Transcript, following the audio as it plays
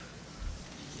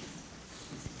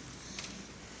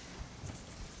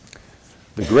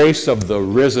The grace of the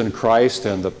risen Christ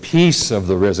and the peace of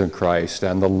the risen Christ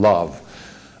and the love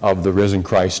of the risen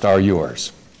Christ are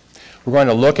yours. We're going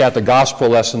to look at the gospel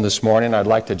lesson this morning. I'd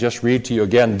like to just read to you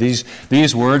again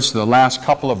these words, the last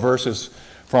couple of verses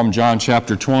from John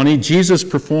chapter 20. Jesus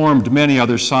performed many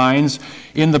other signs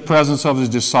in the presence of his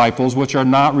disciples, which are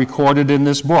not recorded in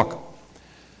this book.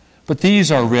 But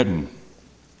these are written,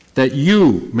 that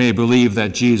you may believe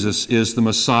that Jesus is the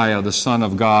Messiah, the Son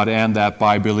of God, and that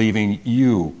by believing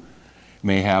you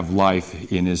may have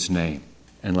life in his name.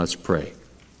 And let's pray.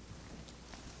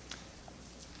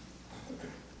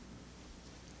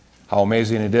 How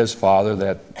amazing it is, Father,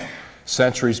 that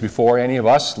centuries before any of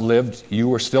us lived, you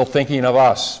were still thinking of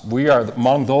us. We are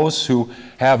among those who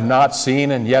have not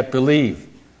seen and yet believe.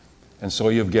 And so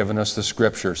you've given us the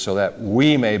Scripture so that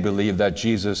we may believe that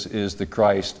Jesus is the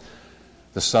Christ,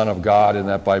 the Son of God, and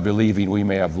that by believing we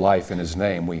may have life in his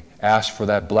name. We ask for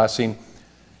that blessing,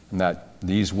 and that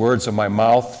these words of my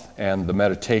mouth and the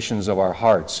meditations of our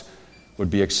hearts would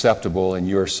be acceptable in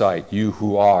your sight, you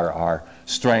who are our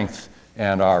strength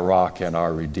and our rock and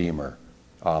our Redeemer.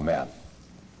 Amen.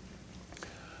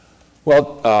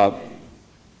 Well,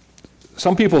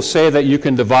 some people say that you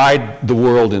can divide the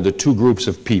world into two groups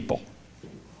of people.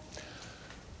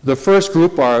 The first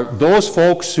group are those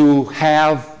folks who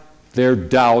have their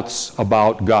doubts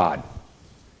about God.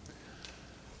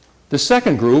 The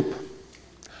second group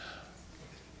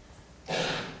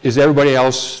is everybody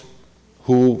else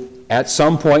who at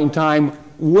some point in time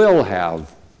will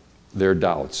have their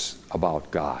doubts about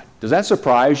God. Does that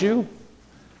surprise you?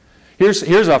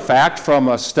 Here's a fact from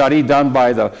a study done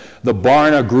by the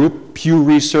Barna Group, Pew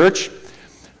Research,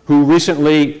 who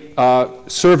recently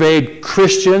surveyed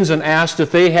Christians and asked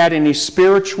if they had any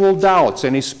spiritual doubts,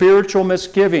 any spiritual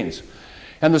misgivings.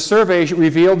 And the survey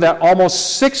revealed that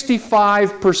almost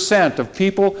 65% of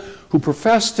people who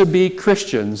profess to be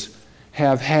Christians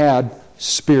have had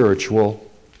spiritual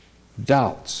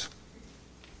doubts.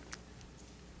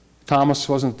 Thomas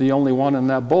wasn't the only one in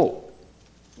that boat,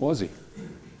 was he?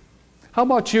 How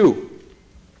about you?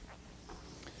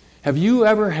 Have you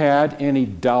ever had any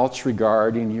doubts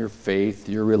regarding your faith,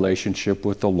 your relationship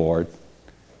with the Lord?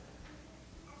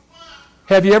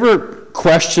 Have you ever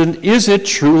questioned, is it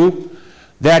true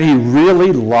that he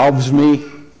really loves me?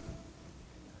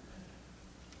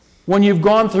 When you've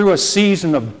gone through a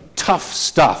season of tough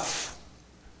stuff,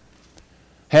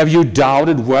 have you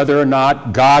doubted whether or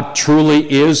not God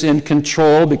truly is in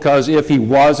control? Because if he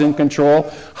was in control,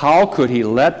 how could he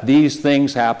let these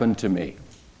things happen to me?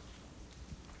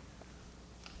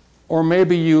 Or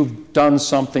maybe you've done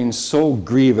something so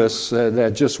grievous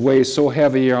that just weighs so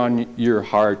heavy on your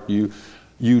heart,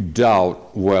 you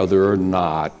doubt whether or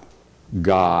not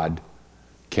God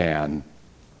can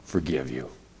forgive you.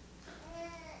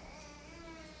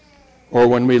 Or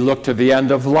when we look to the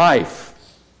end of life,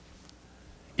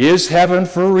 is heaven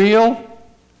for real?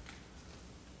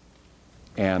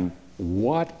 And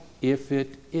what if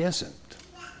it isn't?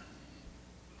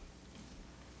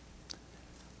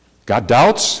 Got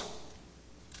doubts?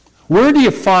 Where do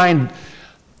you find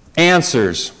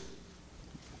answers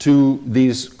to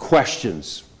these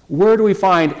questions? Where do we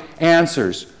find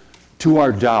answers to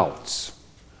our doubts?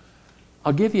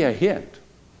 I'll give you a hint.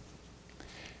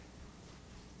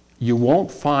 You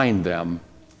won't find them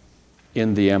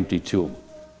in the empty tomb.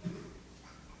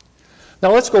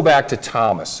 Now let's go back to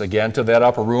Thomas again, to that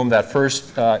upper room, that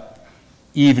first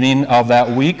evening of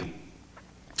that week.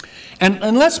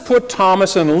 And let's put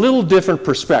Thomas in a little different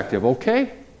perspective,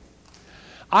 okay?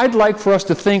 I'd like for us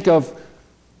to think of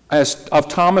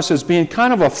Thomas as being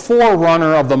kind of a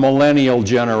forerunner of the millennial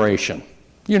generation.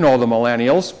 You know the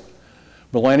millennials.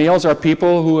 Millennials are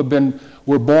people who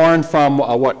were born from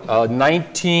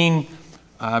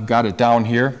I've got it down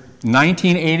here,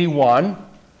 1981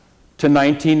 to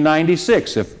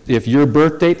 1996. If your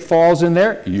birth date falls in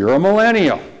there, you're a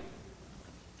millennial.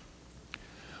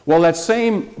 Well, that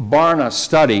same Barna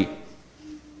study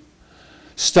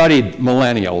studied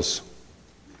millennials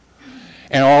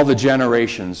and all the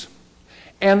generations.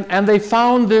 And they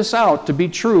found this out to be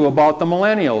true about the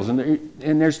millennials.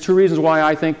 And there's two reasons why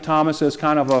I think Thomas is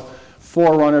kind of a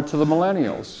forerunner to the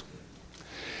millennials.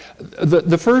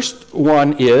 The first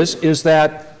one is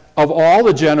that of all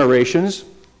the generations,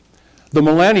 the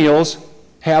millennials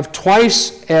have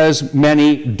twice as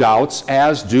many doubts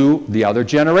as do the other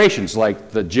generations,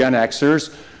 like the Gen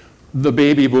Xers, the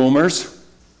baby boomers,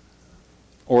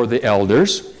 or the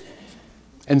elders.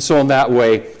 And so in that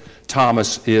way,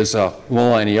 Thomas is a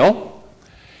millennial.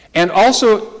 And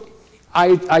also,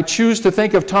 I choose to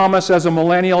think of Thomas as a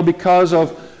millennial because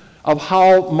of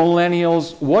how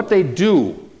millennials, what they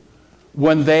do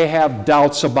when they have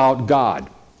doubts about God.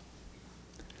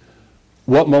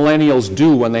 What millennials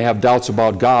do when they have doubts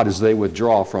about God is they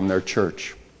withdraw from their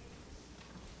church.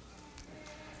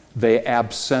 They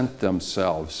absent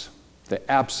themselves. They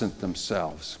absent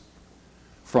themselves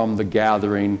from the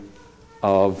gathering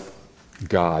of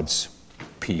God's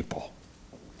people.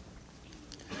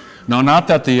 Now, not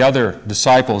that the other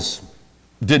disciples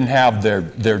didn't have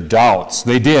their doubts.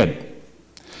 They did.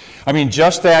 I mean,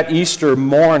 just that Easter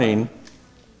morning,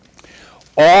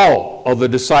 all of the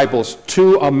disciples,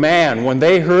 to a man, when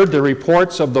they heard the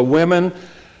reports of the women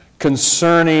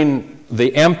concerning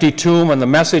the empty tomb and the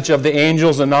message of the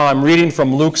angels, and now I'm reading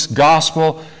from Luke's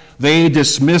gospel, they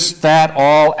dismissed that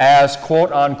all as,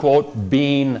 quote unquote,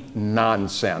 being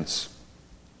nonsense.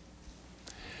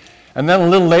 And then a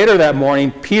little later that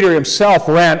morning, Peter himself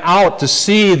ran out to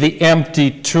see the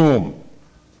empty tomb.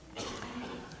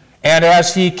 And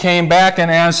as he came back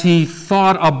and as he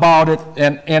thought about it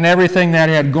and everything that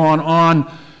had gone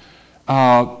on,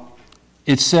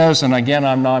 it says, and again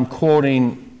I'm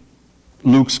quoting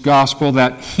Luke's gospel,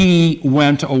 that he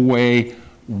went away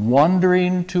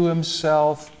wondering to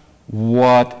himself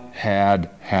what had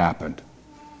happened.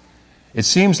 It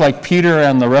seems like Peter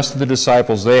and the rest of the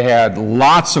disciples, they had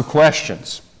lots of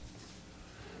questions.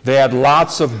 They had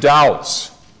lots of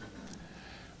doubts,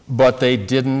 but they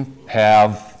didn't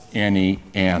have any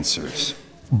answers.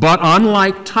 But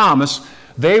unlike Thomas,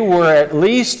 they were at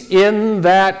least in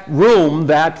that room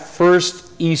that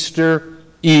first Easter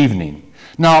evening.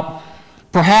 Now,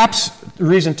 perhaps the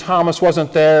reason Thomas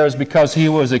wasn't there is because he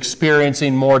was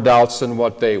experiencing more doubts than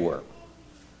what they were.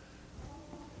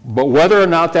 But whether or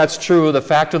not that's true, the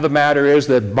fact of the matter is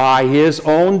that by his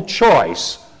own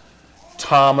choice,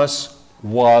 Thomas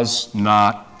was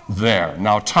not there.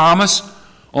 Now, Thomas,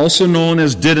 also known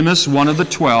as Didymus, one of the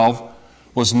 12,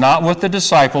 was not with the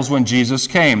disciples when Jesus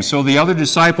came. So the other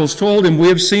disciples told him, "We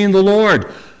have seen the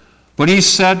Lord." But he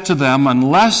said to them,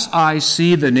 "Unless I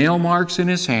see the nail marks in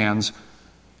his hands,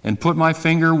 and put my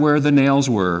finger where the nails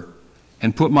were,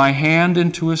 and put my hand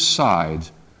into his side,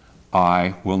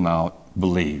 I will not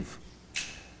believe."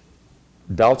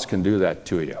 Doubts can do that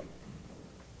to you.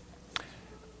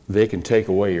 They can take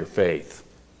away your faith.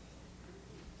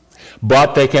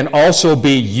 But they can also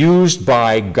be used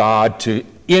by God to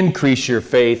increase your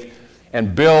faith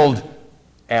and build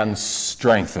and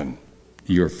strengthen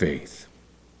your faith.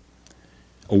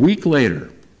 A week later,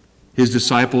 his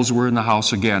disciples were in the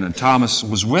house again, and Thomas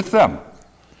was with them.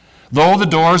 Though the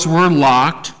doors were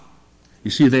locked,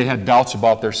 you see, they had doubts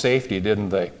about their safety, didn't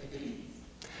they?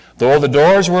 Though the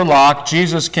doors were locked,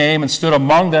 Jesus came and stood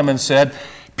among them and said,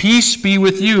 "Peace be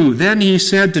with you." Then he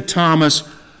said to Thomas,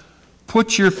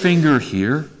 "Put your finger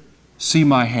here, see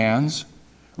my hands.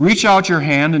 Reach out your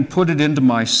hand and put it into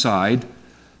my side.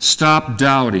 Stop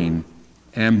doubting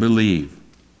and believe."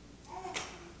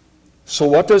 So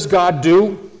what does God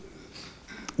do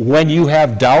when you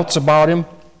have doubts about him?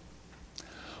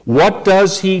 What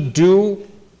does he do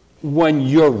when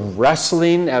you're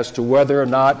wrestling as to whether or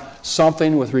not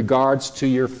something with regards to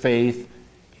your faith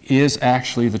is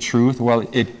actually the truth? Well,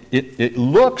 it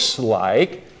looks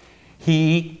like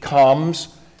he comes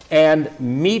and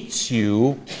meets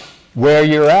you where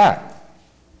you're at.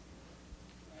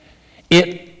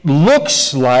 It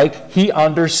looks like he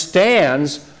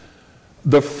understands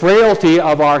the frailty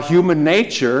of our human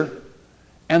nature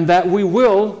and that we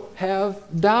will have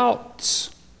doubts.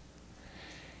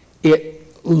 It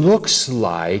looks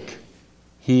like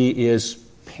he is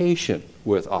patient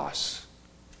with us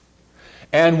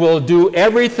and will do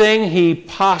everything he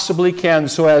possibly can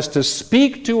so as to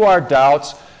speak to our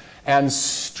doubts and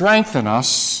strengthen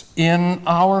us in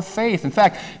our faith. In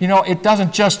fact, it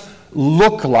doesn't just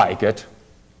look like it.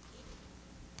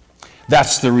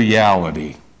 That's the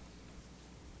reality.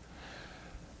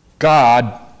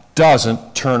 God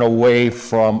doesn't turn away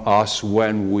from us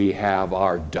when we have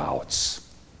our doubts.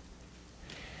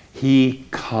 He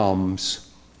comes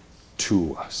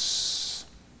to us.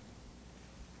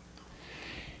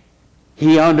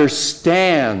 He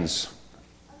understands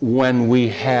when we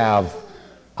have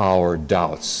our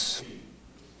doubts.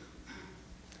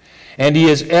 And he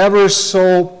is ever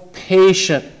so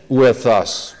patient with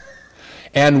us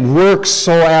and works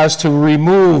so as to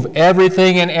remove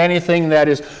everything and anything that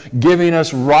is giving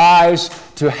us rise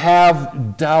to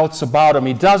have doubts about him.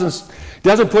 He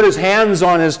doesn't put his hands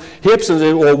on his hips and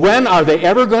say, "Well, when are they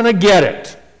ever going to get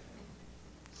it?"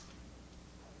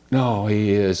 No,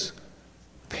 he is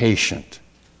patient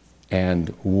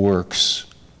and works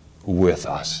with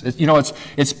us.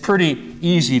 It's pretty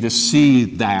easy to see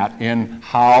that in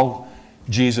how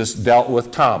Jesus dealt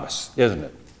with Thomas, isn't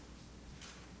it?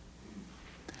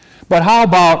 But how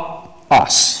about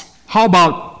us? How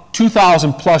about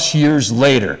 2,000 plus years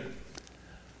later?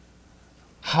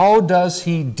 How does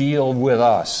he deal with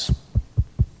us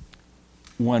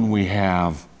when we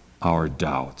have our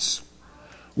doubts?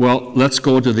 Well, let's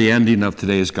go to the ending of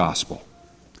today's gospel.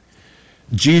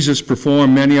 Jesus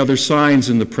performed many other signs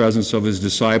in the presence of his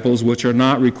disciples, which are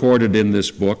not recorded in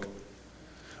this book.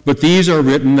 But these are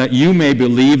written that you may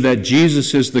believe that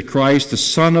Jesus is the Christ, the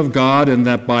Son of God, and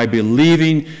that by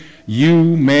believing you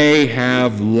may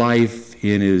have life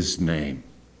in his name.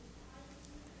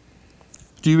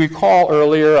 Do you recall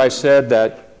earlier I said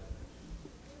that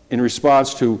in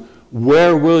response to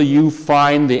where will you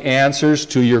find the answers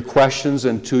to your questions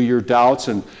and to your doubts,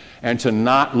 and to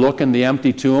not look in the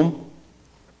empty tomb?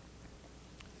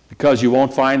 Because you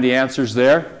won't find the answers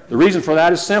there. The reason for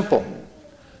that is simple.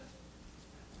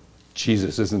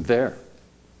 Jesus isn't there.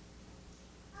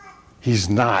 He's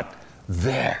not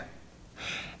there.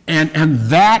 And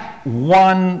that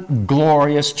one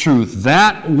glorious truth,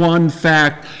 that one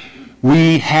fact,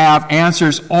 we have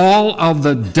answers all of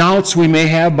the doubts we may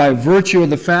have by virtue of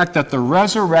the fact that the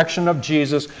resurrection of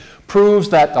Jesus proves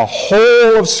that the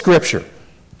whole of Scripture,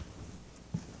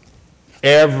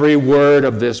 every word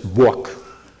of this book,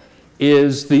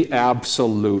 is the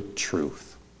absolute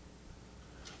truth.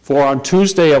 For on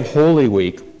Tuesday of Holy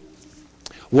Week,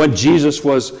 when Jesus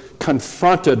was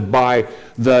confronted by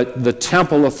the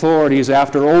temple authorities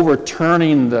after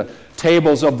overturning the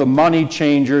tables of the money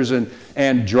changers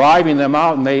and driving them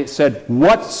out, and they said,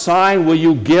 "What sign will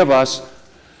you give us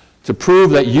to prove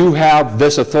that you have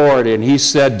this authority?" And he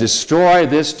said, "Destroy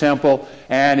this temple,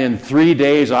 and in 3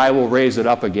 days I will raise it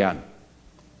up again."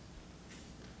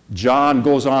 John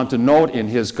goes on to note in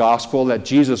his gospel that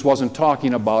Jesus wasn't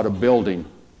talking about a building.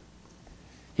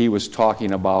 He was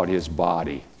talking about his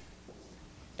body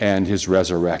and his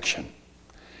resurrection.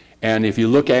 And if you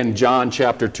look at John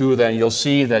chapter 2, then you'll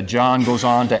see that John goes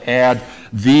on to add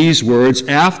these words.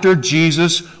 After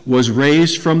Jesus was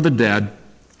raised from the dead,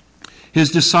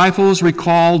 his disciples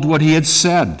recalled what he had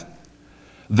said.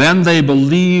 Then they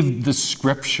believed the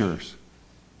Scriptures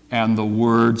and the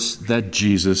words that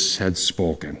Jesus had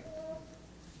spoken.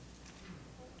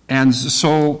 And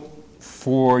so,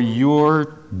 for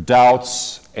your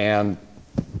doubts and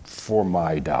for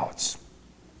my doubts,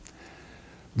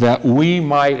 that we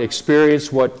might experience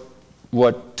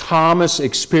what Thomas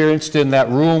experienced in that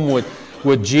room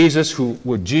with Jesus,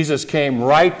 when Jesus came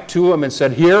right to him and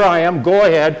said, "Here I am, go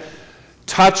ahead,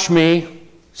 touch me,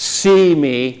 see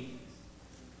me."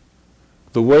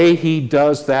 The way he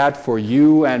does that for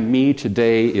you and me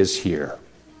today is here.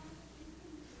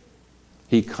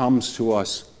 He comes to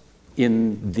us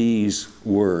in these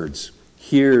words.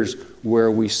 Here's where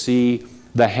we see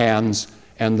the hands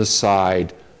and the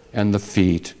side and the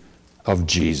feet of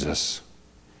Jesus.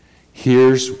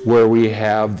 Here's where we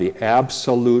have the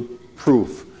absolute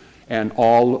proof and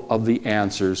all of the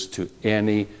answers to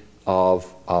any of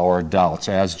our doubts.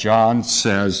 As John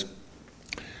says,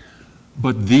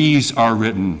 "But these are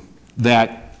written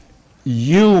that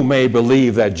you may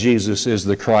believe that Jesus is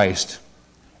the Christ,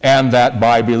 and that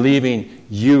by believing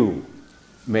you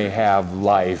may have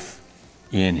life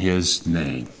in his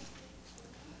name."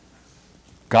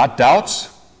 Got doubts?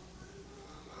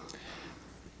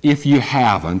 If you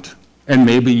haven't, and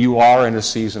maybe you are in a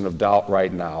season of doubt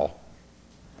right now,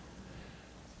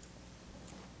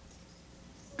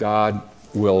 God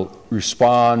will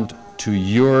respond to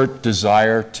your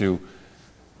desire to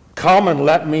come and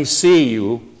let me see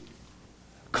you,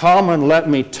 come and let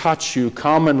me touch you,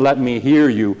 come and let me hear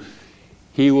you.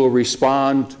 He will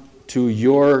respond to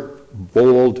your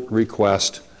bold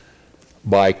request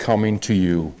by coming to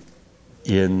you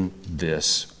in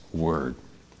this word.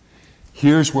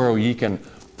 Here's where you can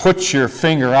put your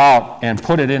finger out and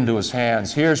put it into his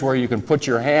hands. Here's where you can put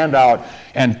your hand out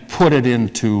and put it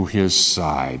into his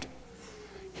side.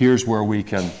 Here's where we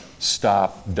can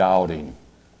stop doubting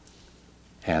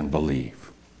and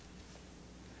believe.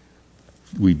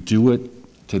 We do it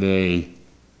today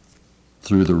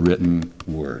through the written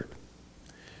word.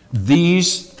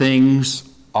 These things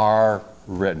are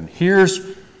written. Here's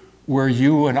where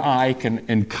you and I can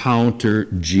encounter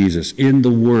Jesus, in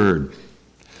the Word.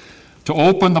 To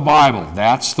open the Bible,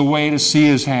 that's the way to see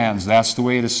his hands, that's the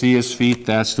way to see his feet,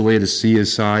 that's the way to see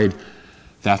his side,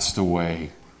 that's the way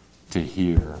to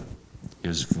hear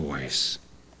his voice.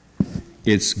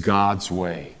 It's God's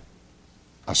way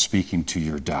of speaking to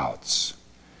your doubts.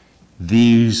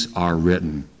 These are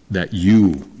written that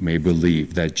you may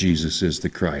believe that Jesus is the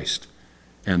Christ,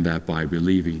 and that by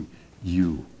believing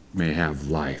you may have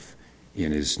life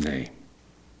in his name.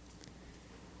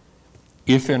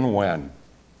 If and when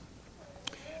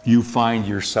you find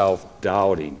yourself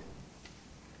doubting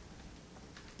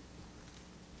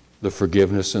the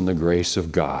forgiveness and the grace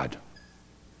of God,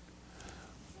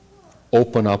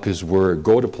 open up His Word.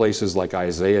 Go to places like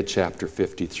Isaiah chapter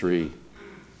 53.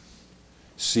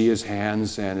 See His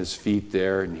hands and His feet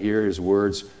there and hear His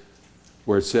words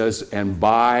where it says, and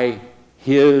by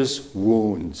His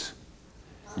wounds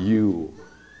you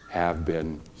have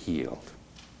been healed.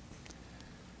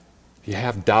 If you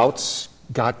have doubts,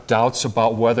 got doubts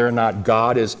about whether or not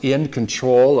God is in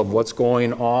control of what's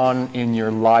going on in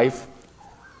your life,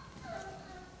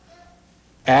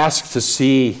 ask to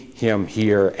see Him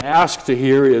here. Ask to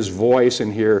hear His voice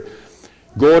and hear.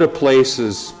 Go to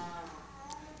places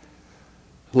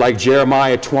like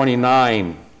Jeremiah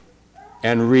 29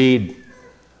 and read,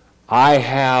 I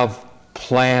have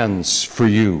plans for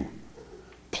you,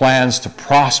 plans to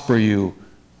prosper you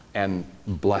and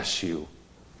bless you.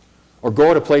 Or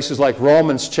go to places like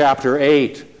Romans chapter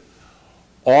 8.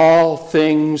 All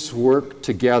things work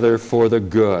together for the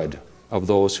good of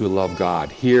those who love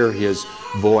God. Hear His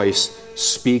voice,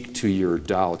 speak to your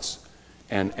doubts,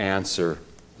 and answer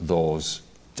those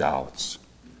doubts.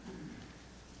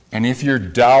 And if you're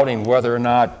doubting whether or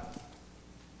not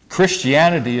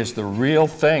Christianity is the real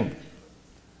thing,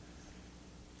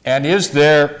 and is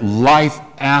there life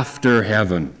after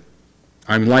heaven,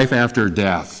 life after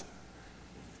death,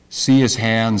 see His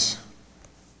hands,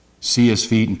 see His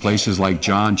feet in places like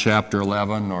John chapter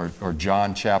 11 or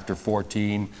John chapter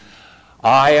 14.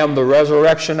 I am the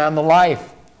resurrection and the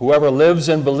life. Whoever lives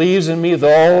and believes in me,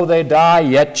 though they die,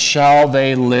 yet shall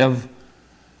they live.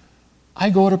 I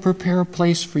go to prepare a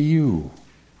place for you.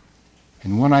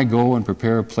 And when I go and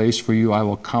prepare a place for you, I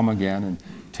will come again and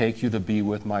take you to be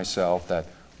with myself, that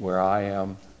where I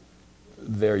am,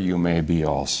 there you may be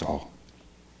also.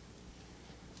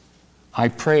 I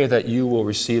pray that you will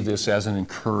receive this as an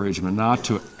encouragement, not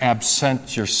to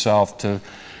absent yourself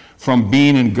from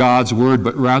being in God's Word,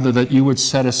 but rather that you would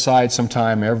set aside some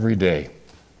time every day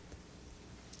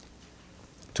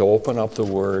to open up the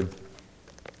Word,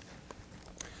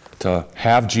 to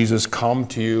have Jesus come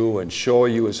to you and show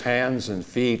you His hands and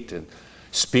feet and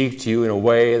speak to you in a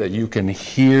way that you can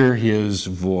hear His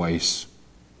voice,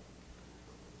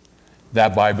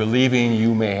 that by believing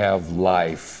you may have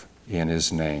life in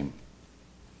His name.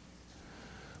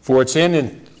 For it's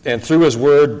in and through His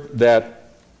Word that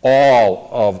all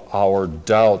of our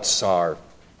doubts are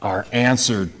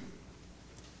answered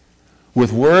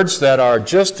with words that are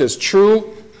just as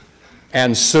true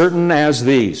and certain as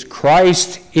these.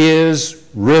 Christ is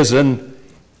risen.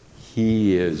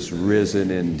 He is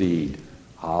risen indeed.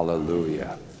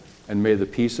 Hallelujah. And may the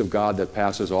peace of God that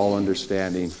passes all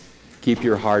understanding keep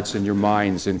your hearts and your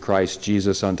minds in Christ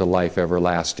Jesus unto life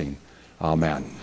everlasting. Amen.